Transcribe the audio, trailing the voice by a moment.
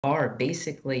are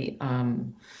basically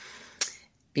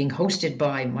being hosted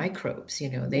by microbes.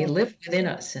 They live within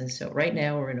us. And so right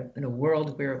now we're in a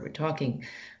world where we're talking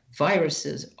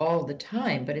viruses all the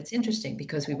time. But it's interesting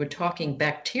because we were talking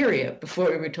bacteria before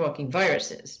we were talking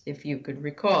viruses. If you could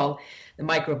recall, the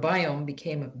microbiome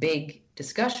became a big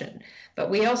discussion. But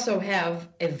we also have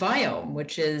a biome,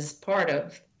 which is part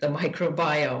of the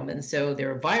microbiome. And so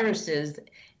there are viruses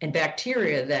and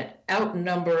bacteria that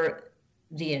outnumber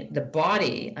the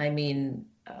body. I mean,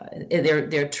 there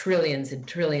are trillions and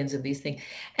trillions of these things,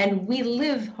 and we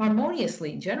live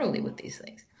harmoniously generally with these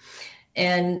things.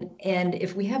 And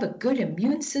if we have a good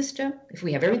immune system, if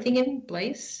we have everything in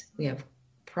place, we have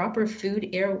proper food,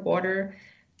 air, water,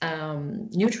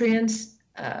 nutrients,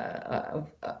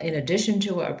 in addition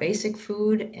to our basic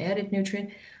food, added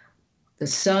nutrient, the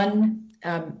sun,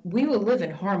 we will live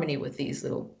in harmony with these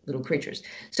little creatures.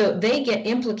 So they get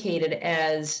implicated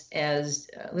as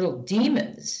little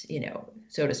demons,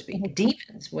 so to speak,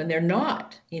 demons when they're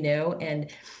not,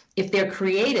 and if they're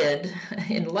created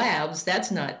in labs, that's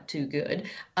not too good.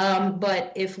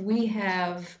 But if we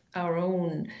have our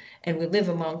own, and we live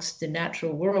amongst the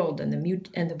natural world and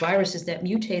the viruses that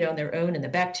mutate on their own and the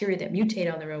bacteria that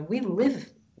mutate on their own, we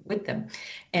live with them,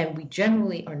 and we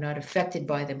generally are not affected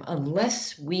by them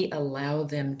unless we allow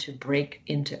them to break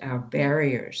into our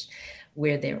barriers,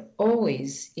 where they're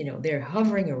always, they're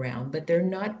hovering around, but they're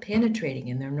not penetrating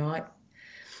and they're not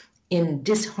in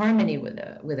disharmony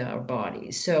with our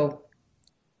bodies. So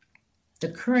the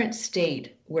current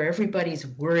state where everybody's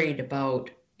worried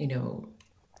about,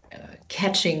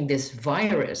 catching this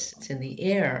virus that's in the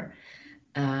air,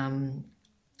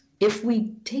 if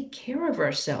we take care of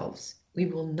ourselves, we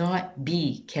will not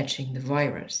be catching the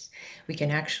virus. We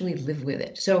can actually live with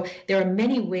it. So there are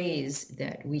many ways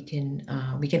that we can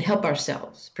help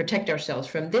ourselves, protect ourselves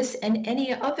from this and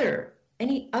any other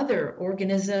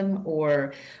organism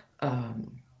or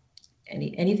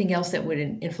anything else that would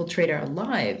infiltrate our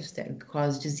lives that would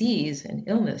cause disease and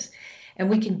illness. And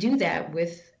we can do that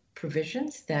with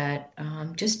provisions that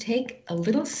just take a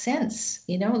little sense,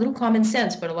 a little common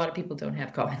sense, but a lot of people don't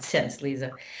have common sense, Lisa.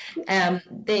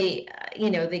 They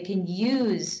can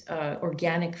use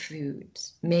organic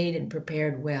foods made and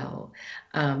prepared well,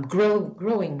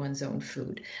 growing one's own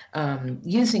food,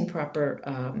 using proper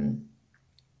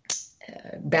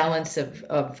balance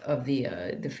of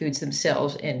the foods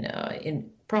themselves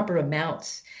in proper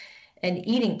amounts, and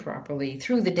eating properly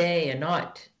through the day and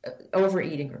not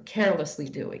overeating or carelessly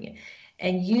doing it,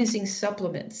 and using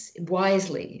supplements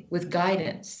wisely with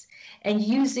guidance, and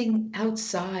using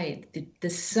outside the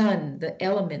sun, the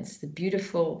elements, the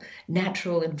beautiful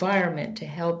natural environment to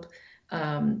help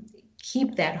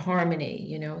keep that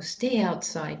harmony, stay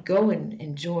outside, go and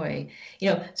enjoy,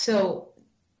 so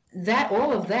that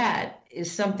all of that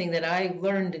is something that I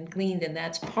learned and gleaned, and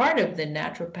that's part of the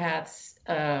naturopath's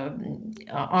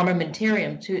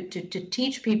armamentarium to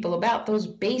teach people about those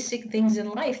basic things in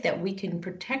life that we can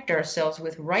protect ourselves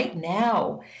with right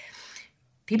now.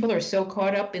 People are so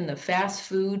caught up in the fast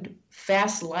food,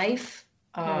 fast life,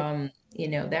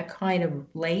 that kind of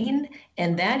lane,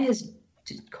 and that has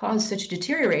caused such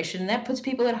deterioration. And that puts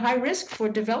people at high risk for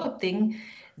developing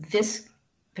this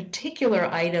particular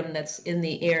item that's in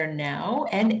the air now,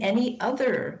 and any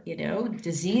other,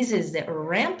 diseases that are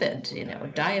rampant,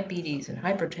 diabetes and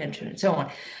hypertension and so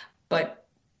on. But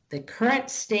the current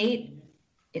state,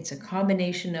 it's a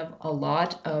combination of a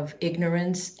lot of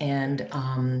ignorance and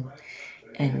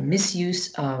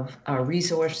misuse of our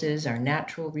resources, our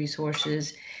natural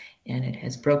resources, and it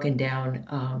has broken down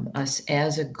us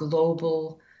as a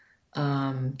global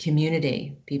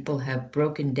community. People have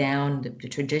broken down, the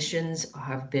traditions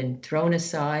have been thrown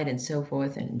aside and so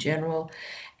forth in general,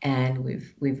 and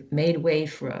we've made way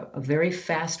for a very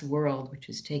fast world which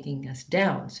is taking us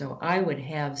down. So I would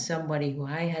have somebody who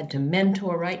I had to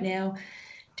mentor right now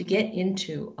to get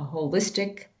into a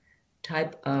holistic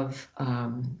type of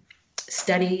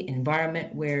study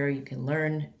environment where you can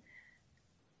learn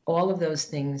all of those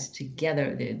things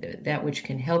together, that which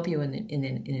can help you in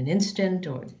an instant,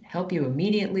 or help you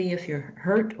immediately if you're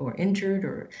hurt or injured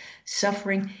or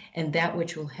suffering, and that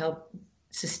which will help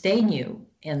sustain you,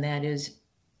 and that is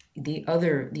the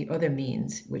other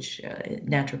means which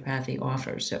naturopathy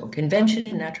offers. So convention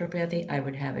naturopathy, I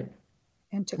would have it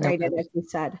integrated, as you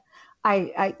said.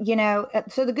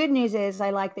 So the good news is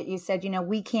I like that you said,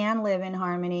 we can live in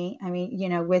harmony. I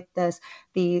mean, with this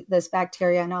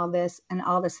bacteria and all this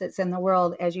that's in the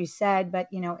world, as you said, but,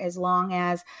 as long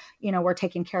as, we're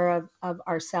taking care of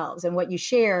ourselves. And what you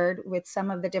shared with some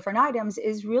of the different items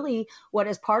is really what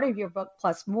is part of your book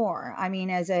plus more. I mean,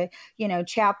 as a,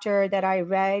 chapter that I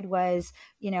read was,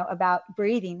 about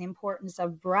breathing, the importance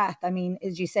of breath. I mean,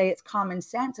 as you say, it's common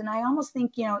sense. And I almost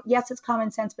think, yes, it's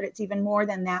common sense, but it's even more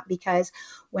than that, because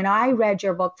when I read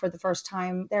your book for the first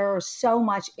time, there was so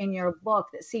much in your book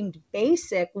that seemed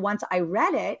basic once I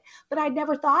read it, but I'd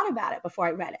never thought about it before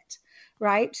I read it.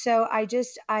 Right. So I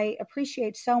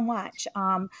appreciate so much,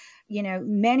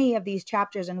 many of these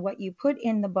chapters and what you put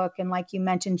in the book. And like you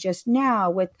mentioned just now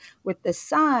with the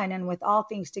sun and with all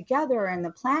things together and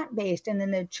the plant-based and the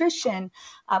nutrition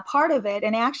part of it.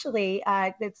 And actually,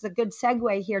 it's a good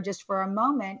segue here just for a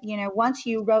moment. Once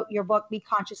you wrote your book, Be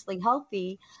Consciously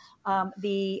Healthy,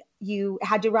 you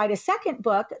had to write a second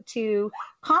book to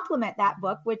complement that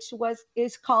book, which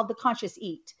is called The Conscious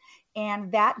Eat.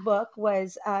 And that book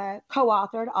was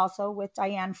co-authored also with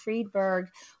Diane Friedberg,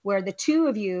 where the two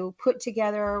of you put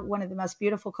together one of the most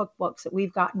beautiful cookbooks that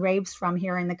we've gotten raves from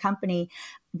here in the company,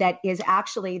 that is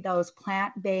actually those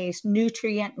plant-based,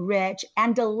 nutrient-rich,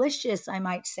 and delicious, I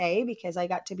might say, because I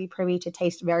got to be privy to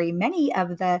taste very many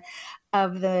of the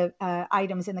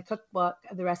items in the cookbook,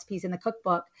 the recipes in the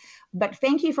cookbook. But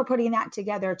thank you for putting that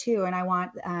together too. And I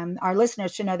want our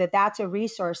listeners to know that that's a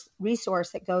resource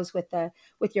that goes with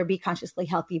your Be Consciously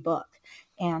Healthy book,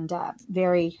 and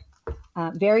very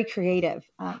creative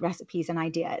recipes and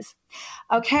ideas.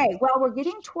 Okay, well, we're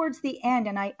getting towards the end,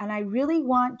 and I really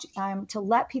want to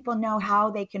let people know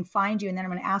how they can find you, and then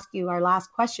I'm going to ask you our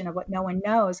last question of what no one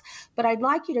knows. But I'd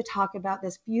like you to talk about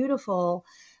this beautiful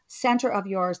center of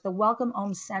yours, the WellCome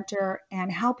Om Center, and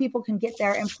how people can get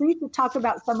there. And please talk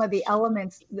about some of the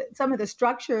elements, some of the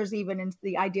structures, even, and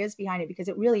the ideas behind it, because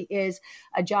it really is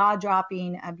a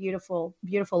jaw-dropping, a beautiful,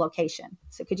 beautiful location.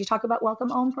 So could you talk about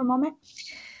WellCome Om for a moment?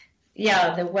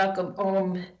 Yeah, the WellCome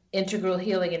Om Integral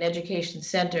Healing and Education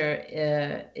Center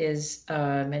is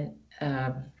an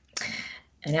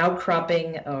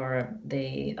outcropping, or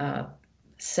the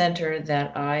center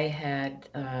that I had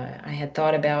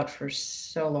thought about for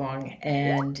so long,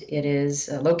 and it is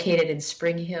located in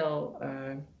Spring Hill,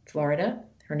 Florida,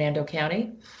 Hernando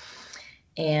County.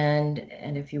 And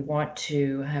if you want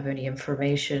to have any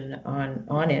information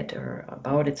on it or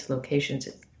about its locations,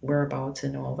 whereabouts,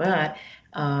 and all that,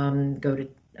 go to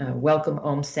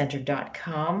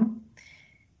welcomeomcenter.com,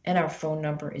 and our phone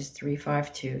number is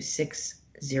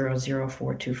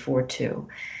 352-600-4242.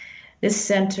 This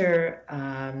center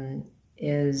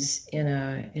is in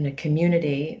a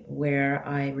community where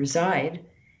I reside,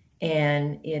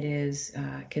 and it is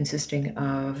consisting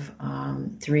of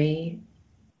 3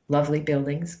 lovely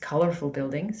buildings, colorful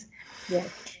buildings,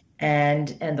 yes,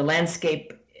 and the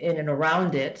landscape in and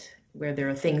around it, where there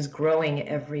are things growing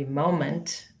every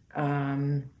moment.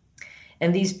 And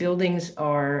these buildings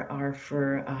are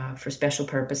for special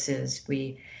purposes.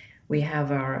 We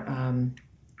have our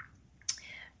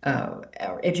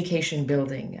education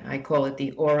building. I call it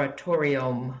the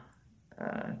oratorium.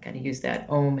 Kind of use that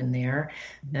om in there,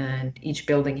 and each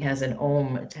building has an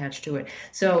om attached to it.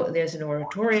 So there's an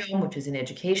oratorium, which is an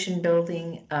education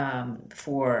building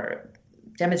for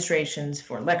demonstrations,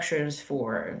 for lectures,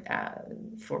 for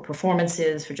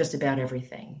performances, for just about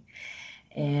everything.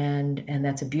 And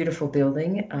that's a beautiful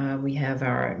building. We have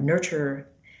our Nurture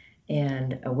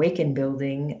and Awaken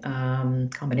building,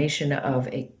 combination of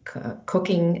a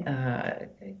cooking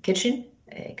kitchen,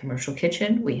 a commercial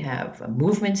kitchen. We have a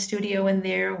movement studio in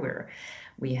there where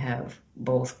we have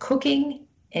both cooking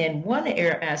in one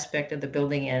aspect of the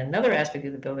building, and another aspect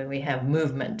of the building we have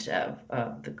movement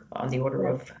on the order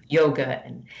of yoga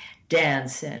and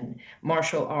dance and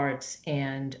martial arts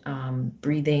and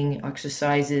breathing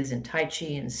exercises and Tai Chi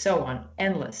and so on,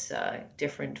 endless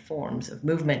different forms of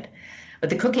movement. But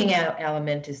the cooking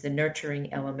element is the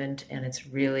nurturing element, and it's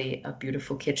really a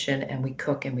beautiful kitchen, and we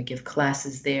cook and we give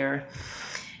classes there.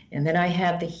 And then I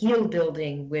have the Heal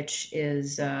building, which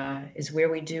is where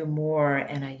we do more,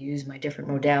 and I use my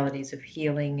different modalities of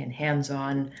healing and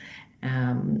hands-on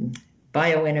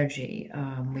bioenergy.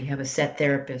 We have a set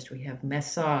therapist, we have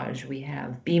massage, we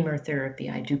have beamer therapy,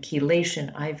 I do chelation,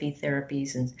 IV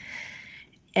therapies,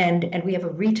 and we have a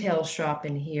retail shop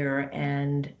in here,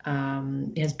 and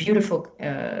it has beautiful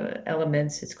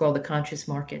elements. It's called the Conscious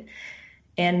Market.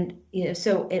 And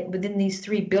so within these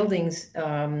three buildings,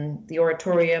 the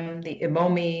Oratorium, the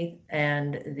Imomi,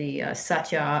 and the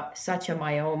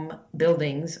Satyamayom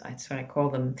buildings, that's what I call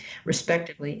them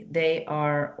respectively, they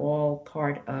are all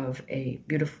part of a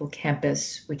beautiful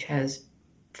campus which has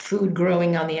food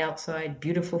growing on the outside,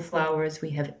 beautiful flowers. We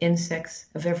have insects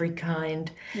of every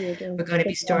kind. We're going to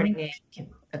be starting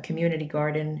a community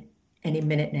garden any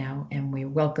minute now, and we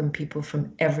welcome people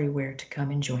from everywhere to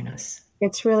come and join us.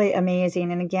 It's really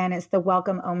amazing. And again, it's the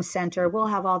WellCome Om Center. We'll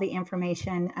have all the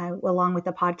information along with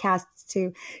the podcasts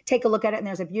to take a look at it. And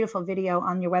there's a beautiful video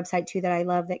on your website too that I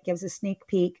love that gives a sneak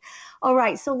peek. All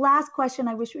right. So last question.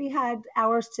 I wish we had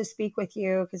hours to speak with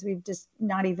you because we've just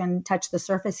not even touched the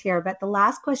surface here. But the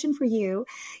last question for you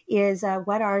is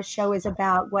what our show is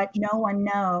about, what no one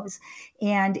knows.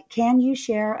 And can you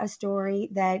share a story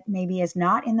that maybe is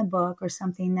not in the book or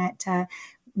something that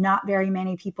not very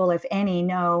many people, if any,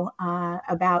 know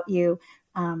about you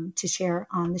to share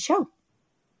on the show?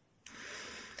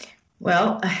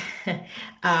 Well,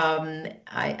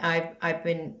 I've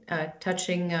been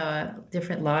touching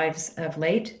different lives of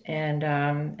late, and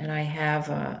I have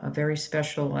a very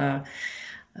special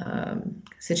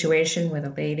situation with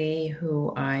a lady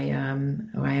who I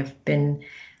have been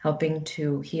helping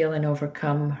to heal and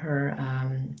overcome her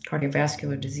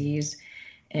cardiovascular disease.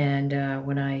 And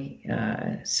when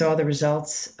I saw the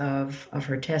results of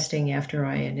her testing after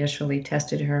I initially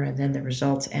tested her, and then the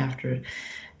results after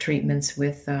treatments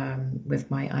with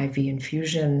my IV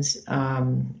infusions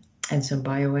and some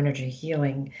bioenergy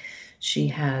healing, she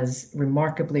has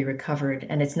remarkably recovered.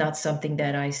 And it's not something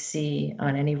that I see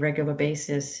on any regular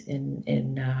basis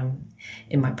in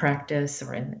my practice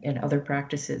or in other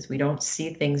practices. We don't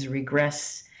see things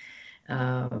regress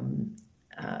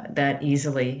that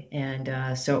easily,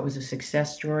 and so it was a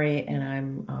success story, and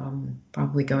I'm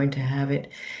probably going to have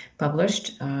it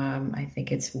published. I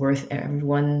think it's worth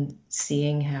everyone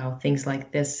seeing how things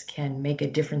like this can make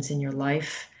a difference in your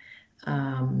life,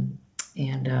 and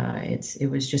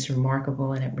it was just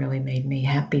remarkable, and it really made me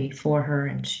happy for her.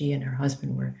 And she and her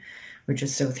husband were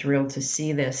just so thrilled to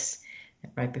see this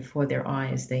right before their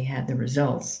eyes. They had the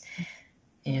results,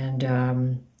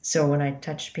 and so when I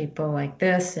touch people like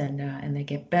this and they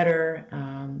get better,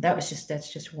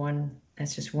 that's just one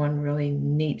really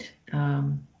neat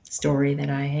story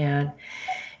that I had,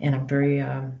 and I'm very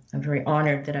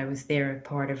honored that I was there,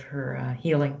 part of her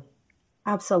healing.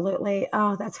 Absolutely.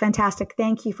 Oh, that's fantastic.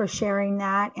 Thank you for sharing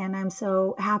that. And I'm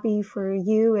so happy for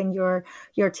you and your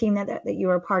team that you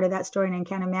were part of that story. And I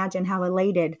can't imagine how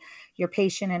elated your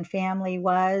patient and family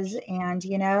was. And,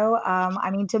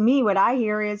 I mean, to me, what I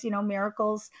hear is,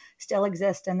 miracles still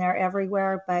exist and they're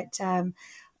everywhere. But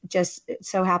just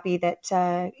so happy that,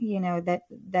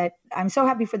 that I'm so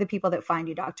happy for the people that find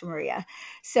you, Dr. Maria.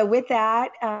 So with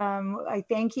that, I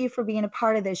thank you for being a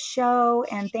part of this show,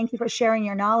 and thank you for sharing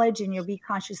your knowledge and your Be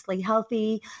Consciously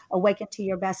Healthy, Awaken to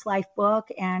Your Best Life book,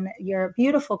 and your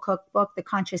beautiful cookbook, The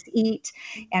Conscious Eat.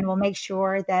 And we'll make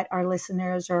sure that our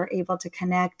listeners are able to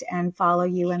connect and follow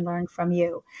you and learn from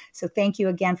you. So thank you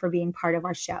again for being part of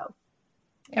our show.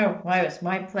 Oh, well, it was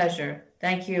my pleasure.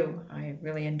 Thank you. I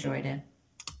really enjoyed it.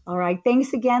 All right.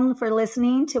 Thanks again for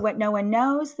listening to What No One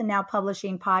Knows, the Now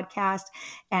Publishing podcast,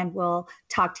 and we'll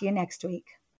talk to you next week.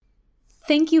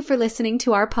 Thank you for listening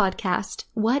to our podcast,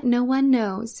 What No One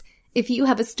Knows. If you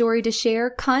have a story to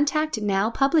share, contact Now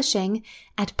Publishing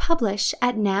at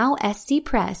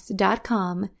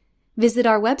publish@nowscpress.com. Visit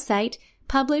our website,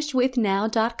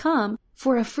 publishwithnow.com,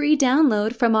 for a free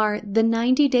download from our The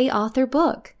 90-Day Author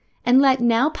book, and let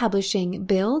Now Publishing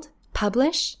build,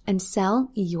 publish, and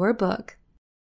sell your book.